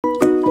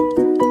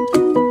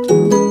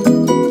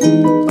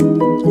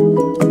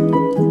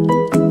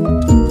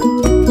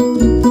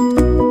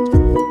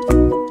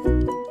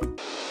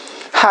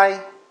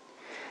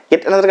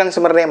another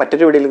consumer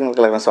മറ്റൊരു വീഡിയോയിൽ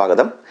നിങ്ങൾക്ക്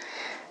സ്വാഗതം.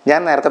 ഞാൻ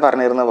നേരത്തെ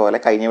പറഞ്ഞിരുന്ന പോലെ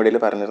കഴിഞ്ഞ വീഡിയോയിൽ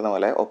പറഞ്ഞിരുന്ന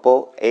പോലെ Oppo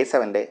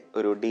A7ന്റെ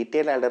ഒരു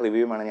ഡീറ്റെയിൽ ആയിട്ട്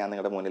റിവ്യൂമാണ് ഞാൻ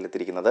നിങ്ങളുടെ മുന്നിൽ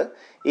എത്തിയിരിക്കുന്നത്.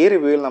 ഈ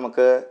റിവ്യൂവിൽ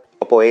നമുക്ക്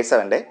Oppo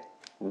A7ന്റെ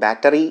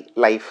ബാറ്ററി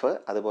ലൈഫ്,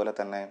 അതുപോലെ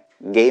തന്നെ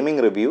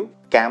gaming review,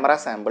 camera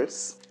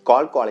samples,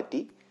 call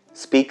quality,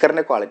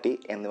 സ്പീക്കറിന്റെ quality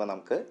എന്നിവ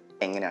നമുക്ക്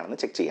എങ്ങനെയാണെന്ന്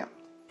ചെക്ക് ചെയ്യാം.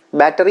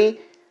 ബാറ്ററി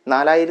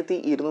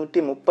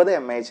 4230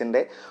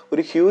 mAhന്റെ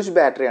ഒരു ഹ്യൂജ്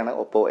ബാറ്ററിയാണ്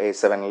Oppo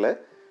A7ൽ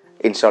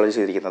ഇൻസ്റ്റാൾ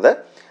ചെയ്തിരിക്കുന്നത്.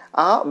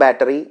 ആ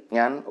ബാറ്ററി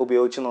ഞാൻ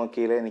ഉപയോഗിച്ച്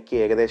നോക്കിയാൽ എനിക്ക്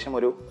ഏകദേശം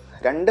ഒരു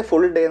 2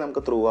 ഫുൾ ഡേ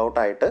നമുക്ക് ത്രൂ ഔട്ട്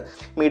ആയിട്ട്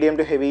medium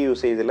to heavy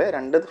യൂസേജിൽ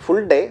 2 full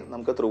day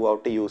നമുക്ക് ത്രൂ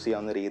ഔട്ട് യൂസ്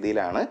ചെയ്യാവുന്ന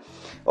രീതിയിലാണ്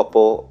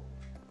Oppo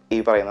ഈ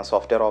പറയുന്ന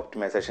സോഫ്റ്റ്വെയർ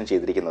ഓപ്റ്റിമൈസേഷൻ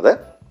ചെയ്തിരിക്കുന്നത്.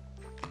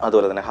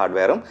 അതുപോലെ തന്നെ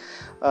ഹാർഡ്വെയറും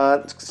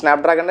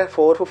സ്നാപ്ഡ്രാഗണിൻ്റെ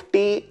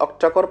 450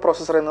 ഒക്ടോകോർ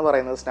പ്രോസസ്സർ എന്ന്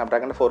പറയുന്നത്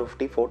സ്നാപ്ഡ്രാഗണിൻ്റെ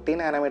 450 14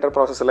 നാനോമീറ്റർ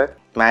പ്രോസസ്സറിൽ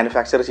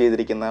മാനുഫാക്ചർ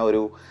ചെയ്തിരിക്കുന്ന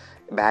ഒരു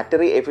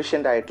ബാറ്ററി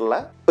എഫിഷ്യൻ്റ് ആയിട്ടുള്ള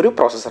ഒരു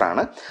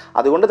പ്രോസസ്സറാണ്.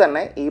 അതുകൊണ്ട്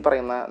തന്നെ ഈ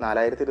പറയുന്ന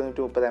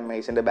 4230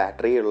 mAhന്റെ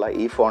ബാറ്ററിയുള്ള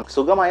ഈ ഫോൺ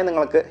സുഖമായി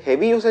നിങ്ങൾക്ക്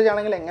ഹെവി യൂസേജ്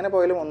ആണെങ്കിൽ എങ്ങനെ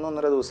പോയാലും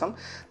 1-1.5 ദിവസം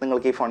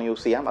നിങ്ങൾക്ക് ഈ ഫോൺ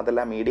യൂസ് ചെയ്യാം.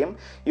 അതല്ല മീഡിയം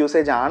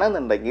യൂസേജ്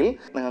ആണെന്നുണ്ടെങ്കിൽ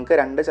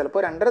നിങ്ങൾക്ക്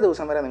ചിലപ്പോൾ 2.5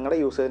 ദിവസം വരെ നിങ്ങളുടെ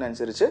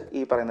യൂസേജിനനുസരിച്ച്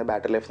ഈ പറയുന്ന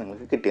ബാറ്ററി ലൈഫ്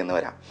നിങ്ങൾക്ക് കിട്ടിയെന്ന്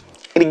വരാം.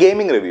 ഇനി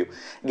ഗെയിമിംഗ്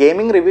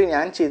റിവ്യൂ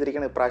ഞാൻ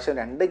ചെയ്തിരിക്കുന്ന ഇപ്രാവശ്യം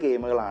 2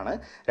 ഗെയിമുകളാണ്,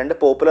 2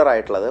 പോപ്പുലർ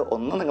ആയിട്ടുള്ളത്.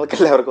 ഒന്ന് നിങ്ങൾക്ക്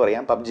എല്ലാവർക്കും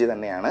അറിയാം, പബ്ജി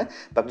തന്നെയാണ്.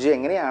 പബ്ജി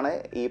എങ്ങനെയാണ്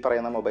ഈ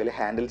പറയുന്ന മൊബൈൽ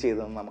ഹാൻഡിൽ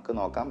ചെയ്തതെന്ന് നമുക്ക്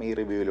നോക്കാം ഈ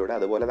റിവ്യൂവിലൂടെ.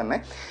 അതുപോലെ തന്നെ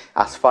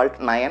Asphalt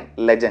 9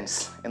 Legends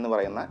എന്ന്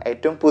പറയുന്ന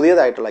ഏറ്റവും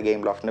പുതിയതായിട്ടുള്ള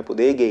ഗെയിം ലോഫ്റ്റിൻ്റെ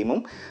പുതിയ ഗെയിമും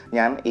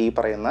ഞാൻ ഈ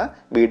പറയുന്ന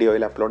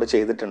വീഡിയോയിൽ അപ്ലോഡ്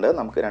ചെയ്തിട്ടുണ്ട്.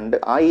 നമുക്ക്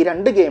ഈ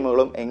രണ്ട്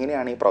ഗെയിമുകളും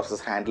എങ്ങനെയാണ് ഈ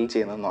പ്രോസസ്സ് ഹാൻഡിൽ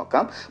ചെയ്യുന്നതെന്ന്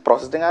നോക്കാം.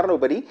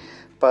 പ്രോസസ്സിങ്ങിനുപരി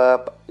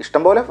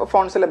ഇഷ്ടംപോലെ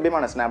ഫോൺസ്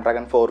ലഭ്യമാണ്.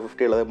 സ്നാപ്ഡ്രാഗൺ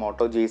 450 ഉള്ളത്,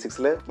 മോട്ടോ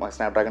G6ൽ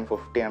സ്നാപ്ഡ്രാഗൺ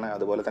 450 ആണ്.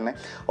 അതുപോലെ തന്നെ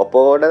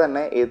ഒപ്പോയുടെ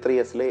തന്നെ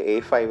A3s,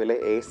 A5,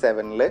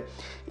 A7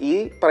 ഈ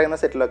പറയുന്ന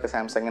സെറ്റിലൊക്കെ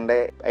സാംസങ്ങിൻ്റെ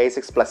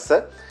A6 Plus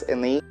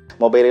എന്നീ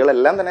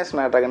മൊബൈലുകളെല്ലാം തന്നെ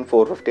സ്നാപ്ഡ്രാഗൺ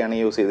 450 ആണ്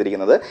യൂസ്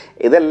ചെയ്തിരിക്കുന്നത്.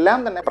 ഇതെല്ലാം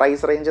തന്നെ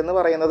പ്രൈസ് റേഞ്ച് എന്ന്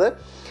പറയുന്നത്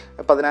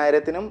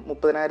 10,000-നും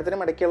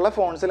 30,000-നും ഇടയ്ക്കുള്ള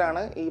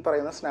ഫോൺസിലാണ് ഈ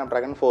പറയുന്ന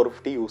സ്നാപ്ഡ്രാഗൺ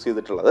 450 യൂസ്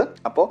ചെയ്തിട്ടുള്ളത്.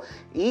 അപ്പോൾ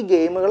ഈ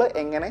ഗെയിമുകൾ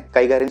എങ്ങനെ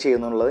കൈകാര്യം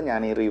ചെയ്യുന്നു എന്നുള്ളത്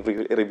ഞാൻ ഈ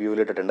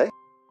റിവ്യൂവിൽ ഇട്ടിട്ടുണ്ട്.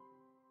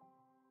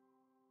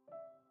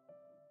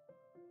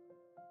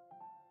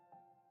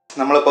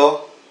 നമ്മളിപ്പോൾ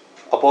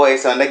Oppo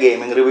A7ന്റെ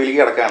ഗെയിമിംഗ് റിവ്യൂവിലേക്ക്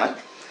കിടക്കുകയാണ്.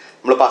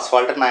 നമ്മളിപ്പോൾ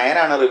Asphalt 9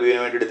 ആണ്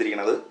റിവ്യൂവിന് വേണ്ടി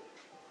എടുത്തിരിക്കുന്നത്.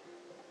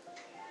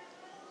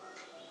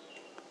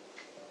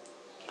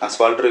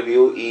 Asphalt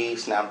റിവ്യൂ ഈ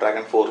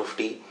സ്നാപ്ഡ്രാഗൺ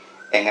 450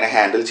 എങ്ങനെ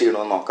ഹാൻഡിൽ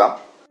ചെയ്യണമെന്ന് നോക്കാം.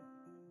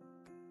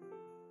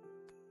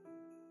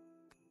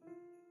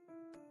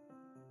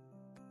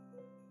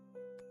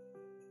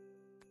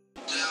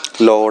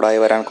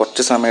 ലോഡായി വരാൻ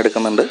കുറച്ച് സമയം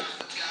എടുക്കുന്നുണ്ട്.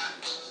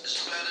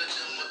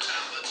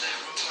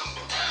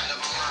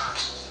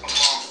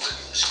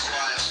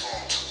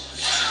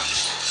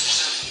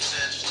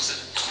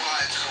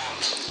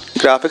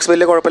 ഗ്രാഫിക്സ്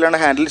വലിയ കുഴപ്പമില്ലാണ്ട്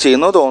ഹാൻഡിൽ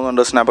ചെയ്യുന്നു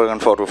തോന്നുന്നുണ്ട് സ്നാപ്ഡ്രാഗൺ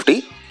 450.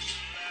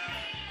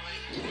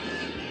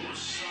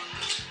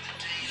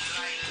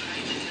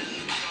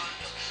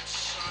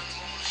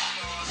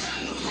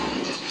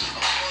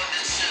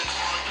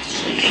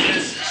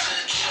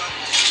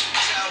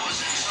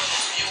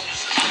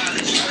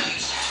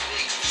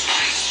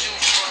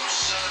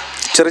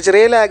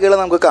 ചെറിയ ലാഗുകൾ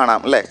നമുക്ക്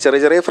കാണാം അല്ലേ,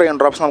 ചെറിയ ഫ്രെയിം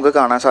ഡ്രോപ്സ് നമുക്ക്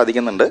കാണാൻ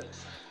സാധിക്കുന്നുണ്ട്.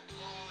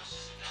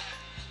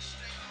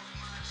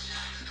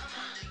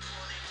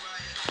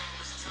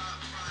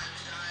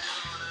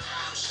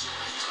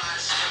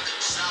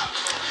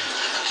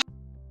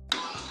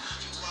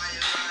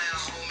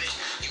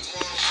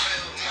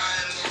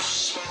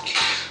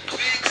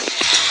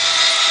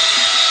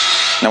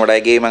 നമ്മുടെ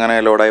ഗെയിം അങ്ങനെ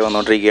ലോഡായി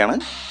വന്നുകൊണ്ടിരിക്കുകയാണ്.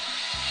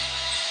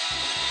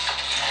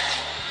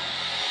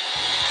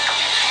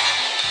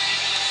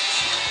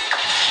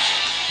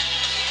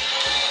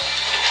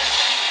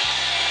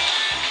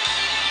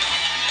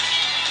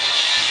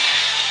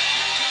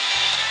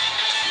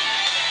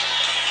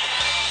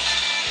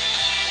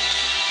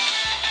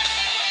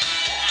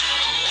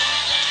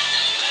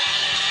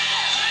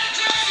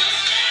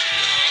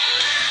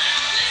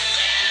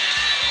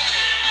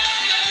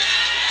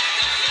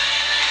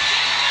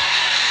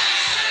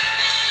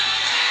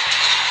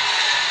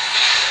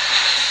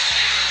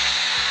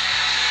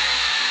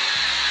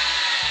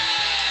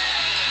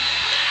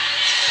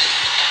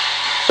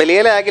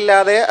 വലിയ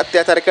ലാഗില്ലാതെ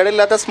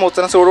തിരക്കേടില്ലാത്ത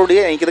സ്മൂത്ത്നെസ്സോടുകൂടി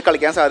എനിക്കിത്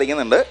കളിക്കാൻ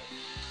സാധിക്കുന്നുണ്ട്.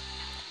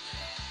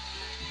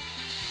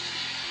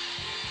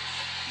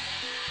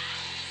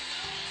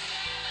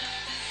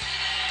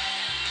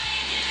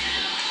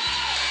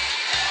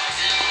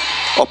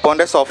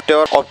 ഒപ്പോൻ്റെ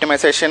സോഫ്റ്റ്വെയർ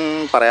ഓപ്റ്റിമൈസേഷൻ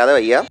പറയാതെ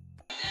വയ്യ.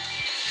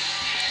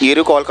 ഈ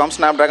ഒരു കോൾകോം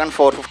സ്നാപ്ഡ്രാഗൺ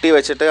 450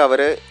 വെച്ചിട്ട്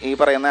അവർ ഈ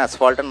പറയുന്ന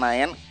Asphalt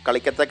 9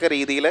 കളിക്കത്തക്ക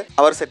രീതിയിൽ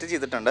അവർ സെറ്റ്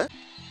ചെയ്തിട്ടുണ്ട്.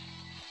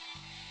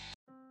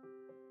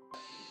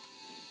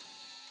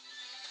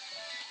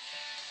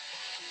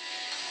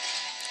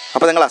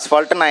 അപ്പോൾ നിങ്ങൾ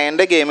Asphalt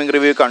 9ന്റെ ഗെയിമിംഗ്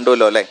റിവ്യൂ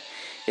കണ്ടുവല്ലോ അല്ലേ.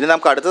 ഇനി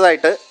നമുക്ക്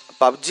അടുത്തതായിട്ട്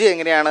പബ്ജി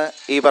എങ്ങനെയാണ്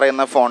ഈ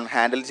പറയുന്ന ഫോൺ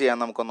ഹാൻഡിൽ ചെയ്യാൻ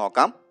നമുക്ക്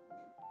നോക്കാം.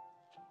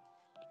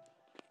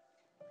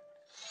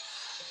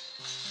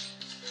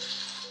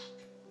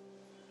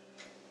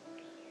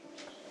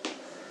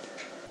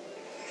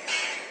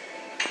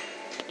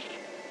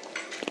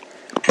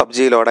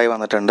 പബ്ജി ലോഡായി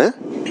വന്നിട്ടുണ്ട്.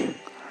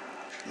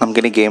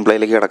 നമുക്കിനി ഗെയിം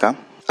പ്ലേയിലേക്ക് കിടക്കാം.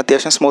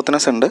 അത്യാവശ്യം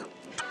സ്മൂത്ത്നെസ് ഉണ്ട്.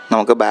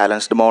 നമുക്ക്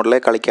ബാലൻസ്ഡ് മോഡിലേ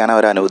കളിക്കാൻ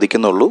അവർ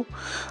അനുവദിക്കുന്നുള്ളൂ.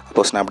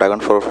 അപ്പോൾ സ്നാപ്ഡ്രാഗൺ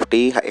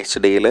 450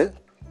 HD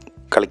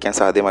കളിക്കാൻ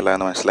സാധ്യമല്ല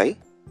എന്ന് മനസ്സിലായി.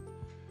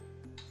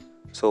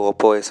 സോ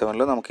ഓപ്പോ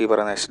A7 നമുക്ക് ഈ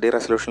പറയുന്ന HD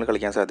റെസൊല്യൂഷനിൽ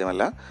കളിക്കാൻ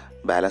സാധ്യമല്ല.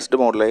 ബാലൻസ്ഡ്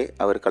മോഡിലേ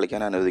അവർ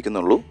കളിക്കാൻ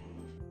അനുവദിക്കുന്നുള്ളൂ.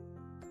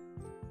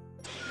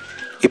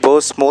 ഇപ്പോൾ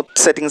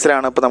സ്മൂത്ത്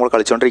സെറ്റിങ്സിലാണ് ഇപ്പോൾ നമ്മൾ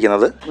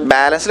കളിച്ചുകൊണ്ടിരിക്കുന്നത്.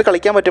 ബാലൻസിൽ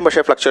കളിക്കാൻ പറ്റും,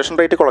 പക്ഷേ ഫ്ലക്ച്വേഷൻ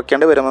റേറ്റ്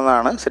കുറയ്ക്കേണ്ടി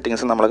വരുമെന്നാണ്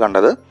സെറ്റിങ്സിൽ നമ്മൾ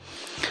കണ്ടത്.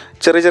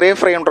 ചെറിയ ചെറിയ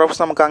ഫ്രെയിം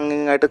ഡ്രോപ്സ് നമുക്ക്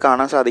അങ്ങായിട്ട്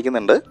കാണാൻ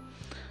സാധിക്കുന്നുണ്ട്.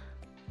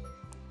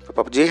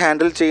 PUBG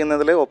ഹാൻഡിൽ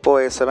ചെയ്യുന്നതിൽ ഓപ്പോ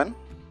A7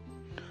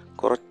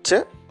 കുറച്ച്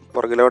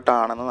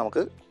പുറകിലോട്ടാണെന്ന്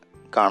നമുക്ക്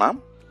കാണാം.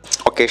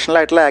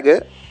 ഒക്കേഷണലായിട്ട് ലാഗ്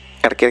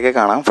ഇടയ്ക്കിടയ്ക്ക്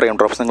കാണാം, ഫ്രെയിം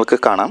ഡ്രോപ്സ് നിങ്ങൾക്ക്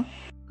കാണാം.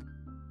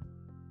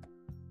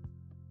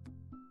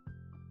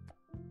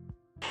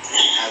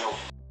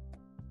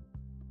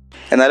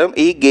 എന്നാലും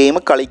ഈ ഗെയിം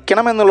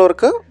കളിക്കണം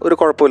എന്നുള്ളവർക്ക് ഒരു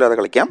കുഴപ്പമില്ലാതെ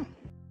കളിക്കാം.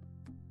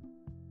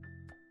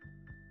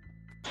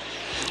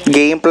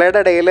 ഗെയിം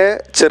പ്ലേയുടെ ഇടയിൽ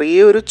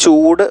ചെറിയൊരു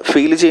ചൂട്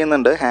ഫീൽ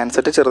ചെയ്യുന്നുണ്ട്.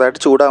 ഹാൻഡ്സെറ്റ് ചെറുതായിട്ട്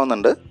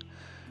ചൂടാവുന്നുണ്ട്.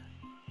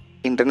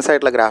 ഇൻറ്റൻസ്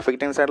ആയിട്ടുള്ള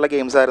ഇൻറ്റൻസ് ആയിട്ടുള്ള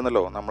ഗെയിംസ്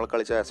ആയിരുന്നല്ലോ നമ്മൾ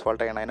കളിച്ച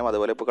അസ്ഫാൾട്ട് 9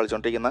 അതുപോലെ ഇപ്പോൾ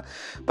കളിച്ചുകൊണ്ടിരിക്കുന്ന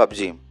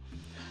PUBGയും.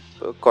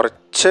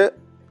 കുറച്ച്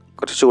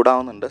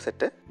ചൂടാവുന്നുണ്ട്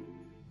സെറ്റ്,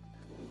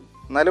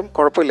 എന്നാലും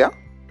കുഴപ്പമില്ല.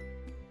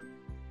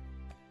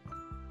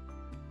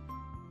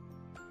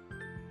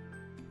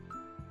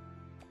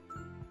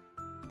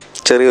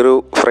 ചെറിയൊരു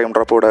ഫ്രെയിം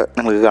ഡ്രോപ്പ് കൂടെ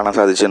നിങ്ങൾക്ക് കാണാൻ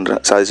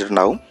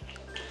സാധിച്ചിട്ടുണ്ടാവും.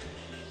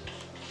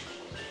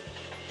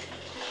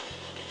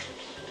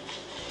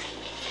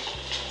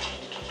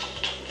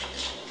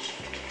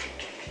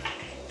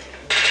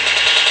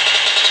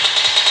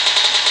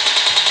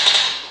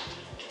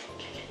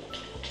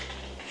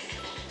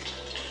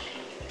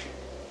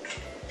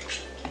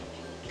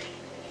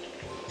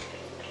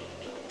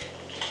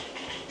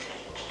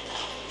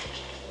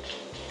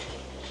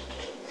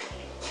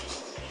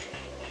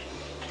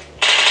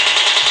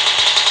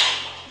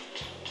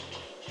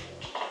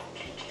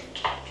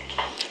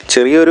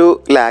 ചെറിയൊരു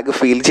ലാഗ്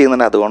ഫീൽ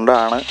ചെയ്യുന്നുണ്ട്.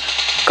 അതുകൊണ്ടാണ്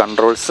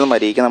കൺട്രോൾസ്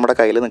മര്യാദയ്ക്ക് നമ്മുടെ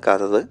കയ്യിൽ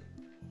നിൽക്കാത്തത്.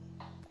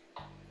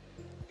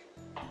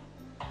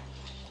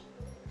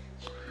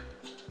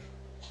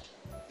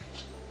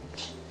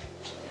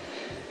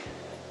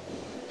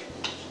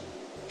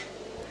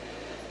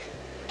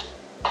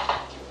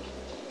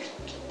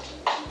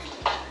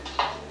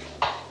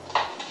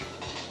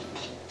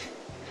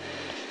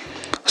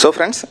 സോ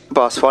ഫ്രണ്ട്സ്,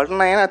 ഇപ്പോൾ അസ്ഫാൾട്ട്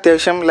 9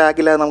 അത്യാവശ്യം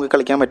ലാഗില്ലാതെ നമുക്ക്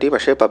കളിക്കാൻ പറ്റി.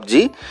 പക്ഷേ PUBG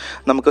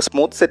നമുക്ക്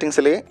സ്മൂത്ത്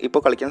സെറ്റിങ്സിലേ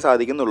ഇപ്പോൾ കളിക്കാൻ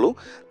സാധിക്കുന്നുള്ളൂ.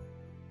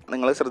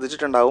 നിങ്ങൾ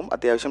ശ്രദ്ധിച്ചിട്ടുണ്ടാവും,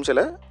 അത്യാവശ്യം ചില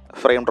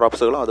ഫ്രെയിം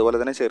ഡ്രോപ്സുകളും അതുപോലെ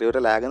തന്നെ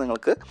ചെറിയൊരു ലാഗ്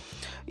നിങ്ങൾക്ക്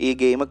ഈ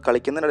ഗെയിം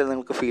കളിക്കുന്നതിനിടയിൽ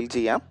നിങ്ങൾക്ക് ഫീൽ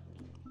ചെയ്യാം.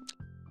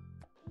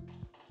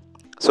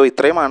 സോ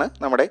ഇത്രയുമാണ്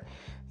നമ്മുടെ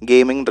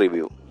ഗെയിമിംഗ്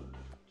റിവ്യൂ.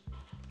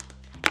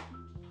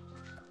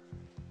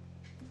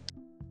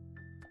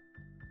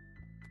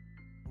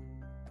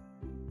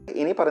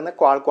 ഇനി പറയുന്ന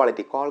കോൾ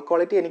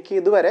ക്വാളിറ്റി എനിക്ക്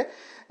ഇതുവരെ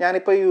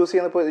ഞാനിപ്പോൾ യൂസ്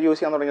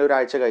ചെയ്യാൻ തുടങ്ങിയ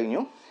ഒരാഴ്ച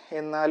കഴിഞ്ഞു.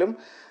 എന്നാലും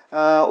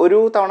ഒരു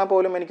തവണ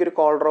പോലും എനിക്കൊരു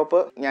കോൾ ഡ്രോപ്പ്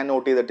ഞാൻ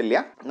നോട്ട് ചെയ്തിട്ടില്ല.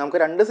 നമുക്ക്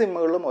 2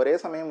 സിമ്മുകളിലും ഒരേ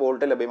സമയം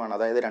വോൾട്ട് ലഭ്യമാണ്.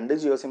 അതായത് 2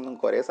 ജിയോ സിം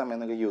നമുക്ക് ഒരേ സമയം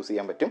നമുക്ക് യൂസ്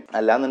ചെയ്യാൻ പറ്റും.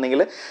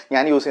 അല്ലാന്നുണ്ടെങ്കിൽ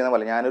ഞാൻ യൂസ് ചെയ്യുന്ന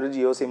പോലെ ഞാനൊരു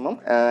ജിയോ സിമ്മും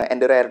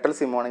എൻ്റെ ഒരു എയർടെൽ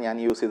സിമ്മുമാണ് ഞാൻ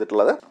യൂസ്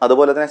ചെയ്തിട്ടുള്ളത്.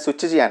 അതുപോലെ തന്നെ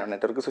സ്വിച്ച് ചെയ്യാനുണ്ട്.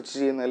 നെറ്റ്വർക്ക് സ്വിച്ച്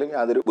ചെയ്യുന്നതിലും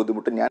യാതൊരു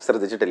ബുദ്ധിമുട്ടും ഞാൻ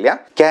ശ്രദ്ധിച്ചിട്ടില്ല.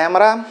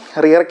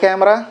 റിയർ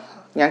ക്യാമറ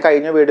ഞാൻ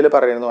കഴിഞ്ഞ വീഡിയോയിൽ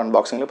പറഞ്ഞിരുന്നു,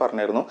 അൺബോക്സിങ്ങിൽ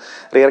പറഞ്ഞിരുന്നു.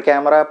 Rear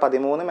camera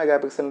 13 mega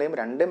പിക്സലിൻ്റെയും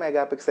 2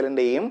 mega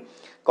പിക്സലിൻ്റെയും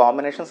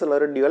combinations ഉള്ള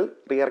ഒരു ഡ്യുവൽ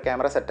റിയർ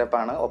ക്യാമറ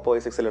സെറ്റപ്പാണ് ഓപ്പോ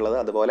A6 ഉള്ളത്.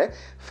 അതുപോലെ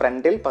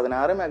ഫ്രണ്ടിൽ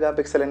 16 മെഗാ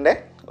പിക്സലിൻ്റെ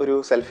ഒരു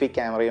സെൽഫി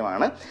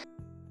ക്യാമറയുമാണ്.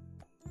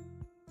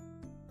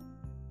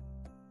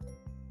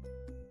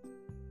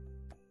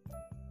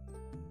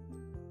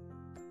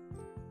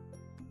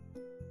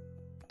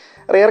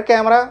 റിയർ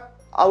ക്യാമറ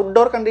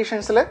ഔട്ട്ഡോർ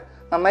കണ്ടീഷൻസിൽ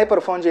നന്നായി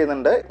പെർഫോം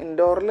ചെയ്യുന്നുണ്ട്.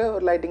 ഇൻഡോറിൽ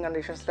ഒരു ലൈറ്റിംഗ്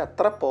കണ്ടീഷൻസിൽ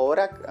അത്ര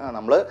പോരാ.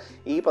 നമ്മൾ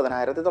ഈ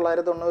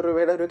 1990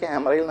 രൂപയുടെ ഒരു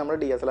ക്യാമറയിൽ നമ്മൾ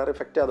DSLR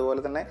ഇഫക്റ്റ്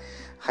അതുപോലെ തന്നെ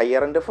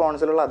ഹയർ എൻഡ്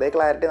ഫോൺസിലുള്ള അതേ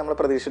ക്ലാരിറ്റി നമ്മൾ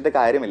പ്രതീക്ഷിച്ചിട്ട്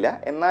കാര്യമില്ല.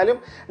 എന്നാലും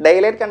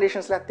ഡേലൈറ്റ്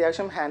കണ്ടീഷൻസിൽ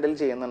അത്യാവശ്യം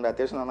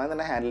നന്നായി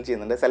തന്നെ ഹാൻഡിൽ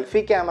ചെയ്യുന്നുണ്ട്.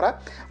 സെൽഫി ക്യാമറ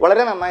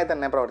വളരെ നന്നായി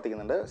തന്നെ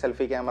പ്രവർത്തിക്കുന്നുണ്ട്.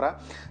 സെൽഫി ക്യാമറ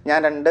ഞാൻ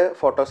 2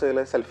 ഫോട്ടോസ്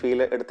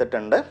സെൽഫിയിൽ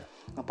എടുത്തിട്ടുണ്ട്.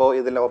 അപ്പോൾ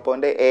ഇതിൽ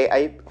ഓപ്പോൻ്റെ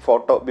AI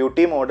ഫോട്ടോ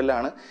ബ്യൂട്ടി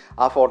മോഡിലാണ്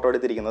ആ ഫോട്ടോ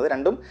എടുത്തിരിക്കുന്നത്.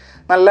 രണ്ടും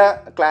നല്ല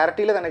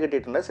ക്ലാരിറ്റിയിൽ തന്നെ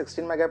കിട്ടിയിട്ടുണ്ട്.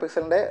 16 മെഗാ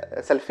പിക്സലിൻ്റെ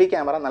സെൽഫി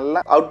ക്യാമറ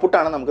നല്ല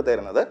ഔട്ട്പുട്ടാണ് നമുക്ക്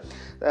തരുന്നത്.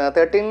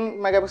 13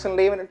 mega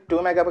പിക്സലിൻ്റെയും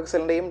 2 mega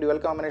പിക്സലിൻ്റെയും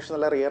dual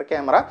കോമ്പിനേഷനുള്ള rear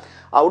camera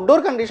outdoor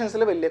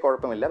കണ്ടീഷൻസിൽ വലിയ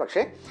കുഴപ്പമില്ല.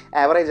 പക്ഷേ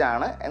ആവറേജ്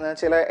ആണ്. എന്നാൽ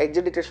ചില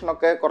എഡ്ജ്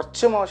ഡിറ്റക്ഷനൊക്കെ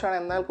കുറച്ച് മോശമാണ്,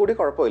 എന്നാൽ കൂടി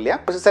കുഴപ്പമില്ല.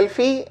 പക്ഷേ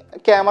സെൽഫി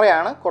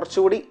ക്യാമറയാണ്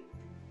കുറച്ചുകൂടി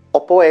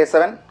ഓപ്പോ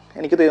A7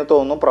 എനിക്ക്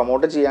തോന്നുന്നു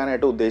പ്രൊമോട്ട്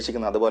ചെയ്യാനായിട്ട്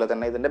ഉദ്ദേശിക്കുന്നത്. അതുപോലെ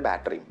തന്നെ ഇതിൻ്റെ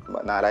ബാറ്ററിയും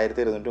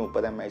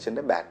 4230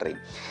 mAh ബാറ്ററിയും.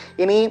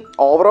 ഇനി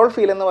ഓവറോൾ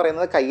ഫീൽ എന്ന്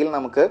പറയുന്നത് കയ്യിൽ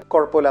നമുക്ക്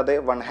കുഴപ്പമില്ലാതെ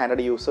 1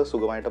 ഹാൻഡഡ് യൂസ്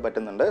സുഖമായിട്ട്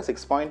പറ്റുന്നുണ്ട്.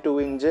 6.2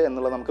 ഇഞ്ച്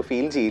എന്നുള്ളത് നമുക്ക്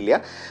ഫീൽ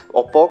ചെയ്യില്ല.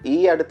 ഒപ്പോ ഈ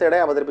അടുത്തിടെ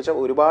അവതരിപ്പിച്ച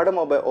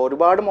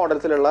ഒരുപാട്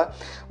മോഡൽസിലുള്ള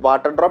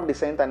വാട്ടർ ഡ്രോപ്പ്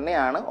ഡിസൈൻ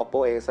തന്നെയാണ്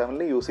ഓപ്പോ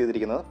A7 യൂസ്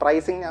ചെയ്തിരിക്കുന്നത്.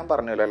 പ്രൈസിങ് ഞാൻ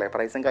പറഞ്ഞല്ലോ അല്ലേ,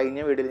 പ്രൈസിങ് കഴിഞ്ഞ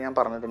വീഡിയോയിൽ ഞാൻ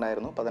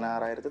പറഞ്ഞിട്ടുണ്ടായിരുന്നു.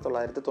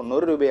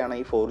 16,990 രൂപയാണ്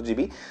ഈ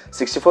 4GB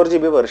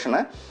 64GB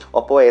വെർഷന്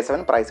Oppo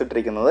A7 price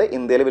ഇട്ടിരിക്കുന്നത്.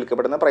 ഇന്ത്യയിൽ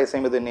വിൽക്കപ്പെടുന്ന പ്രൈസ്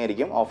ഇത്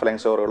തന്നെയായിരിക്കും ഓഫ്ലൈൻ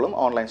സ്റ്റോറുകളിലും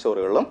ഓൺലൈൻ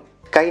സ്റ്റോറുകളിലും.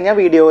 കഴിഞ്ഞ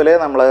വീഡിയോയിൽ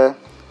നമ്മൾ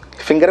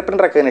ഫിംഗർ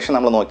പ്രിൻറ്റ് റെക്കഗ്നിഷൻ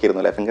നമ്മൾ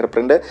നോക്കിയിരുന്നു അല്ലേ. ഫിംഗർ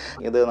പ്രിൻറ്റ്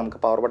ഇത് നമുക്ക്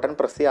പവർ ബട്ടൺ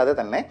പ്രസ് ചെയ്യാതെ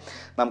തന്നെ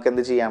നമുക്ക്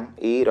എന്ത് ചെയ്യാം,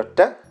 ഈ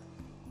ഒറ്റ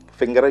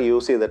ഫിംഗർ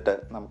യൂസ് ചെയ്തിട്ട്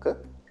നമുക്ക്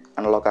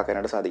അൺലോക്ക്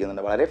ആക്കാനായിട്ട്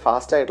സാധിക്കുന്നുണ്ട്. വളരെ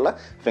ഫാസ്റ്റ് ആയിട്ടുള്ള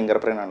ഫിംഗർ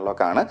പ്രിൻറ്റ്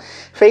അൺലോക്കാണ്.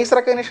 ഫേസ്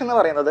റെക്കഗ്നിഷൻ എന്ന്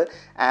പറയുന്നത്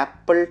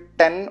ആപ്പിൾ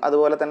 10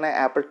 അതുപോലെ തന്നെ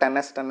ആപ്പിൾ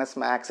 10s 10s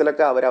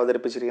മാക്സിലൊക്കെ അവർ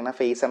അവതരിപ്പിച്ചിരിക്കുന്ന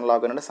ഫേസ്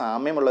അൺലോക്കിനോട്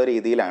സാമ്യമുള്ള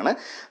രീതിയിലാണ്.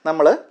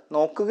 നമ്മൾ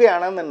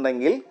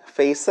നോക്കുകയാണെന്നുണ്ടെങ്കിൽ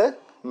ഫേസ്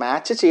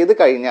മാച്ച് ചെയ്ത്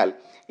കഴിഞ്ഞാൽ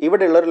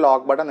ഇവിടെയുള്ളൊരു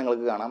ലോക്ക് ബട്ടൺ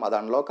നിങ്ങൾക്ക് കാണാം. അത്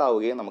അൺലോക്ക്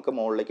ആവുകയും നമുക്ക്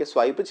മുകളിലേക്ക്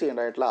സ്വൈപ്പ്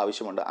ചെയ്യേണ്ടതായിട്ടുള്ള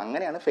ആവശ്യമുണ്ട്.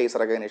 അങ്ങനെയാണ് face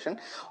recognition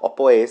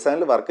Oppo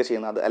A7 work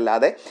ചെയ്യുന്നത്.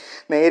 അല്ലാതെ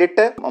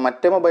നേരിട്ട്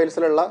മറ്റ്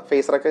മൊബൈൽസിലുള്ള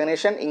ഫേസ്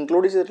റെക്കഗ്നിഷൻ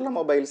ഇൻക്ലൂഡ് ചെയ്തിട്ടുള്ള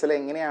മൊബൈൽസിൽ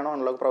എങ്ങനെയാണോ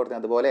അൺലോക്ക്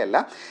പ്രവർത്തിക്കുന്നത് അതുപോലെയല്ല.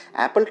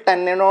 ആപ്പിൾ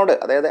 10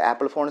 അതായത്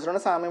ആപ്പിൾ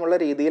ഫോൺസിനോട് സാമ്യമുള്ള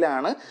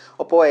രീതിയിലാണ്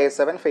Oppo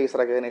A7 ഫേസ്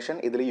റെക്കഗ്നിഷൻ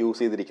ഇതിൽ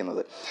യൂസ്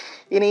ചെയ്തിരിക്കുന്നത്.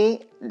 ഇനി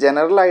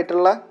ജനറൽ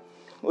ആയിട്ടുള്ള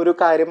ഒരു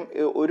കാര്യം,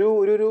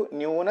 ഒരു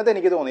ന്യൂനത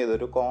എനിക്ക് തോന്നിയത്,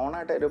 ഒരു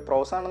കോണായിട്ട്, ഒരു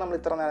പ്രോസാണ് നമ്മൾ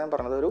ഇത്ര നേരം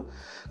പറഞ്ഞത്, ഒരു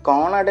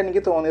കോണായിട്ട്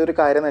എനിക്ക് തോന്നിയ ഒരു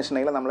കാര്യം എന്ന്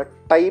വെച്ചിട്ടുണ്ടെങ്കിൽ നമ്മൾ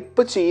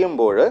ടൈപ്പ്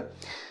ചെയ്യുമ്പോൾ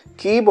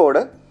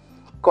കീബോർഡ്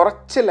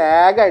കുറച്ച്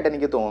ലാഗായിട്ട്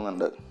എനിക്ക്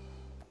തോന്നുന്നുണ്ട്.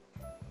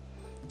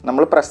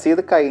 നമ്മൾ പ്രസ്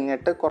ചെയ്ത്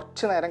കഴിഞ്ഞിട്ട്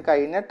കുറച്ച് നേരം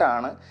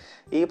കഴിഞ്ഞിട്ടാണ്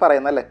ഈ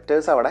പറയുന്ന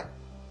ലെറ്റേഴ്സ് അവിടെ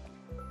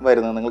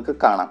വരുന്നത്. നിങ്ങൾക്ക്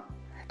കാണാം,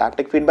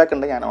 ടാപ്റ്റിക് ഫീഡ്ബാക്ക്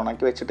ഉണ്ട്, ഞാൻ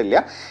ഓണാക്കി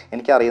വെച്ചിട്ടില്ല,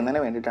 എനിക്ക്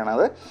അറിയുന്നതിന്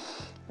വേണ്ടിയിട്ടാണത്.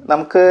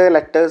 നമുക്ക്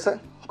ലെറ്റേഴ്സ്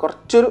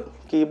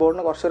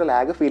കീബോർഡിന് കുറച്ചൊരു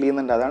ലാഗ് ഫീൽ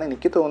ചെയ്യുന്നുണ്ട്. അതാണ്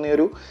എനിക്ക്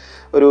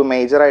തോന്നിയൊരു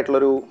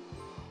മേജറായിട്ടുള്ളൊരു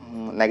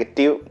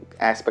നെഗറ്റീവ്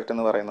ആസ്പെക്റ്റ്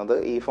എന്ന് പറയുന്നത്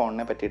ഈ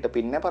ഫോണിനെ പറ്റിയിട്ട്.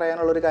 പിന്നെ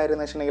പറയാനുള്ളൊരു കാര്യം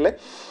എന്ന് വെച്ചിട്ടുണ്ടെങ്കിൽ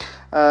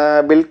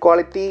ബിൽഡ്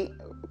ക്വാളിറ്റി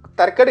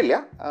തരക്കേടില്ല.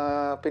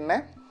 പിന്നെ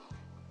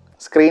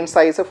സ്ക്രീൻ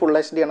സൈസ് ഫുൾ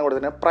HD ആണ്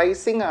കൊടുത്തിട്ടുണ്ട്.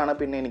 പ്രൈസിങ് ആണ്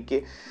പിന്നെ എനിക്ക്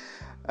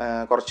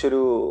കുറച്ചൊരു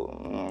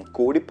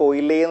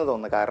കൂടിപ്പോയില്ലേ എന്ന്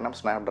തോന്നുന്നു. കാരണം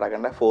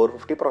സ്നാപ്ഡ്രാഗണിൻ്റെ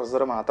 450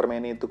 പ്രോസസ്സർ മാത്രമേ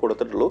ഇനി ഇത്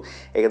കൊടുത്തിട്ടുള്ളൂ.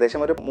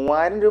 ഏകദേശം ഒരു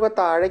 3000 രൂപ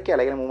താഴേക്ക്,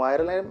 അല്ലെങ്കിൽ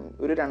 3000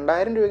 ഒരു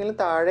 2000 രൂപയെങ്കിലും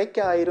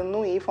താഴേക്കായിരുന്നു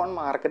ഈ ഫോൺ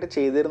മാർക്കറ്റ്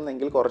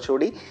ചെയ്തിരുന്നെങ്കിൽ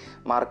കുറച്ചുകൂടി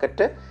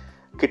മാർക്കറ്റ്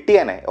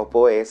കിട്ടിയാനെ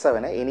Oppo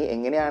A7. ഇനി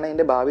എങ്ങനെയാണ്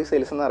ഇതിൻ്റെ ഭാവി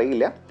സെയിൽസ് എന്ന്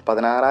അറിയില്ല.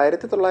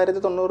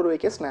 16,990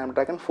 രൂപയ്ക്ക്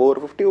സ്നാപ്ഡ്രാഗൺ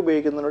 450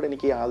 ഉപയോഗിക്കുന്നതിനോട്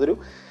എനിക്ക് യാതൊരു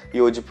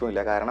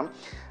യോജിപ്പുമില്ല. കാരണം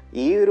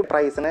ഈ ഒരു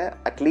പ്രൈസിന്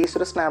അറ്റ്ലീസ്റ്റ്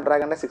ഒരു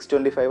സ്നാപ്ഡ്രാഗണിൻ്റെ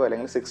 625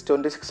 അല്ലെങ്കിൽ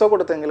 626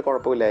 കൊടുത്തെങ്കിൽ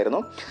കുഴപ്പമില്ലായിരുന്നു.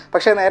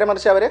 പക്ഷേ നേരെ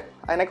മറിച്ച് അവർ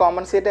അതിനെ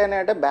കോമ്പൻസേറ്റ്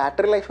ചെയ്യാനായിട്ട്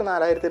ബാറ്ററി ലൈഫ്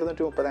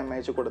 4230 mAh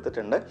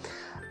കൊടുത്തിട്ടുണ്ട്.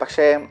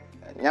 പക്ഷേ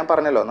ഞാൻ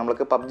പറഞ്ഞല്ലോ,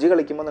 നമുക്ക് PUBG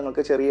കളിക്കുമ്പോൾ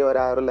നിങ്ങൾക്ക് ചെറിയ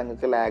ഒരാറിൽ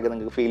നിങ്ങൾക്ക് ലാഗ്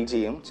നിങ്ങൾക്ക് ഫീൽ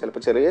ചെയ്യും.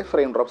 ചിലപ്പോൾ ചെറിയ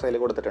ഫ്രെയിം ഡ്രോപ്സ് അതിൽ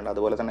കൊടുത്തിട്ടുണ്ട്.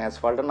 അതുപോലെ തന്നെ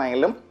Asphalt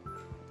 9ലും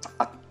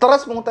അത്ര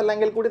സ്മൂത്ത്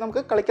അല്ലെങ്കിൽ കൂടി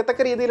നമുക്ക്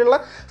കളിക്കത്തക്ക രീതിയിലുള്ള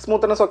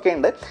സ്മൂത്ത്നെസ് ഒക്കെ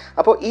ഉണ്ട്.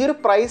 അപ്പോൾ ഈ ഒരു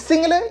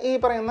പ്രൈസിങ്ങിൽ ഈ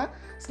പറയുന്ന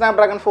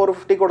സ്നാപ്ഡ്രാഗൺ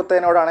 450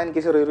 കൊടുത്തതിനോടാണ്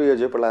എനിക്ക് ചെറിയൊരു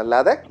യോജിപ്പുള്ളത്.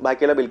 അല്ലാതെ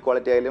ബാക്കിയുള്ള ബിൽഡ്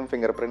ക്വാളിറ്റി ആയാലും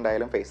ഫിംഗർ പ്രിൻ്റ്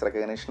ആയാലും ഫേസ്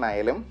റെക്കഗ്നിഷൻ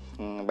ആയാലും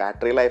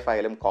ബാറ്ററി ലൈഫ്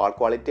ആയാലും കോൾ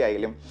ക്വാളിറ്റി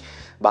ആയാലും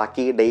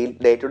ബാക്കി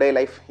day to day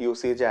life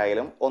usage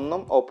ആയാലും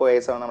ഒന്നും Oppo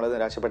A7 നമ്മൾ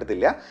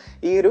നിരാശപ്പെടുത്തില്ല.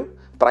 ഈ ഒരു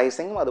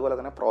പ്രൈസിങ്ങും അതുപോലെ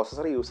തന്നെ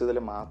പ്രോസസ്സർ യൂസ് ചെയ്തതിൽ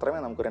മാത്രമേ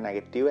നമുക്കൊരു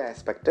നെഗറ്റീവ്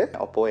ആസ്പെക്റ്റ്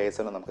Oppo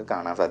A7 നമുക്ക്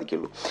കാണാൻ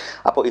സാധിക്കുള്ളൂ.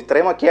 അപ്പോൾ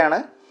ഇത്രയുമൊക്കെയാണ്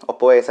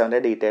Oppo A7ൻ്റെ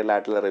ഡീറ്റെയിൽഡ്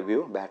ആയിട്ടുള്ള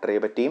റിവ്യൂ.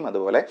 ബാറ്ററിയെ പറ്റിയും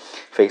അതുപോലെ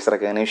face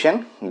recognition,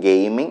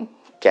 gaming,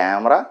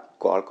 camera,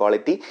 call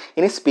quality.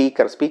 ഇനി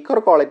സ്പീക്കർ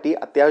ക്വാളിറ്റി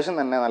അത്യാവശ്യം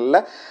തന്നെ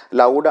നല്ല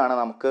ലൗഡാണ്.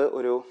 നമുക്ക്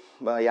ഒരു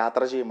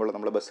യാത്ര ചെയ്യുമ്പോൾ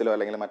നമ്മൾ ബസ്സിലോ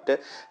അല്ലെങ്കിൽ മറ്റ്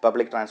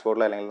പബ്ലിക്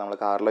ട്രാൻസ്പോർട്ടിലോ അല്ലെങ്കിൽ നമ്മൾ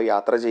കാറിലോ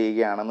യാത്ര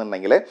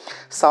ചെയ്യുകയാണെന്നുണ്ടെങ്കിൽ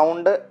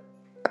സൗണ്ട്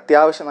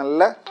അത്യാവശ്യം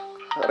നല്ല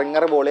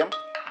റിങ്ങർ വോളിയം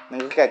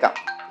നിങ്ങൾക്ക് കേൾക്കാം.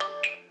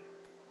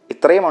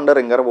 ഇത്രയുമുണ്ട്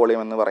റിങ്ങർ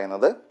വോളിയം എന്ന്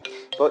പറയുന്നത്.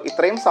 ഇപ്പോൾ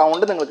ഇത്രയും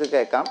സൗണ്ട് നിങ്ങൾക്ക്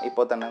കേൾക്കാം.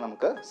 ഇപ്പോൾ തന്നെ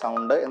നമുക്ക്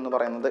സൗണ്ട് എന്ന്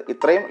പറയുന്നത്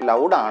ഇത്രയും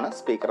ലൗഡാണ്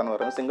സ്പീക്കർ എന്ന്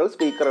പറയുന്നത്. സിംഗിൾ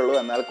സ്പീക്കറുള്ളൂ,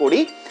 എന്നാൽ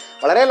കൂടി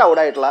വളരെ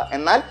ലൗഡായിട്ടുള്ള,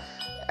 എന്നാൽ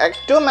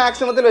ഏറ്റവും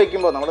മാക്സിമത്തിൽ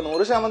വയ്ക്കുമ്പോൾ നമ്മൾ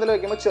 100%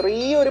 വയ്ക്കുമ്പോൾ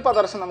ചെറിയൊരു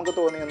പദർശം നമുക്ക്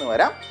തോന്നിയെന്ന്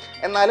വരാം.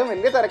 എന്നാലും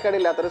വലിയ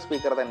തിരക്കേടില്ലാത്തൊരു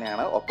സ്പീക്കർ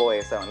തന്നെയാണ് Oppo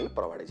A7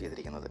 പ്രൊവൈഡ്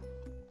ചെയ്തിരിക്കുന്നത്.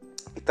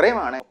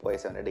 ഇത്രയുമാണ് Oppo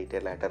A7ൻ്റെ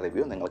ഡീറ്റെയിൽ ആയിട്ട്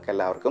റിവ്യൂ. നിങ്ങൾക്ക്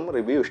എല്ലാവർക്കും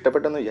റിവ്യൂ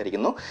ഇഷ്ടപ്പെട്ടെന്ന്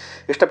വിചാരിക്കുന്നു.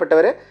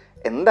 ഇഷ്ടപ്പെട്ടവർ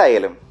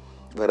എന്തായാലും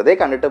വെറുതെ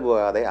കണ്ടിട്ട്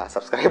പോകാതെ ആ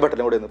സബ്സ്ക്രൈബ്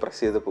ബട്ടനും കൂടി ഒന്ന് പ്രസ്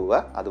ചെയ്ത് പോവുക.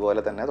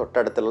 അതുപോലെ തന്നെ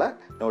തൊട്ടടുത്തുള്ള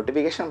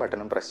നോട്ടിഫിക്കേഷൻ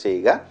ബട്ടണും പ്രസ്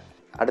ചെയ്യുക.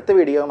 അടുത്ത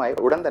വീഡിയോയുമായി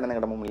ഉടൻ തന്നെ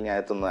നിങ്ങളുടെ മുമ്പിൽ ഞാൻ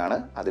എത്തുന്നതാണ്.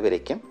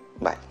 അതുവരേക്കും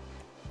ബൈ.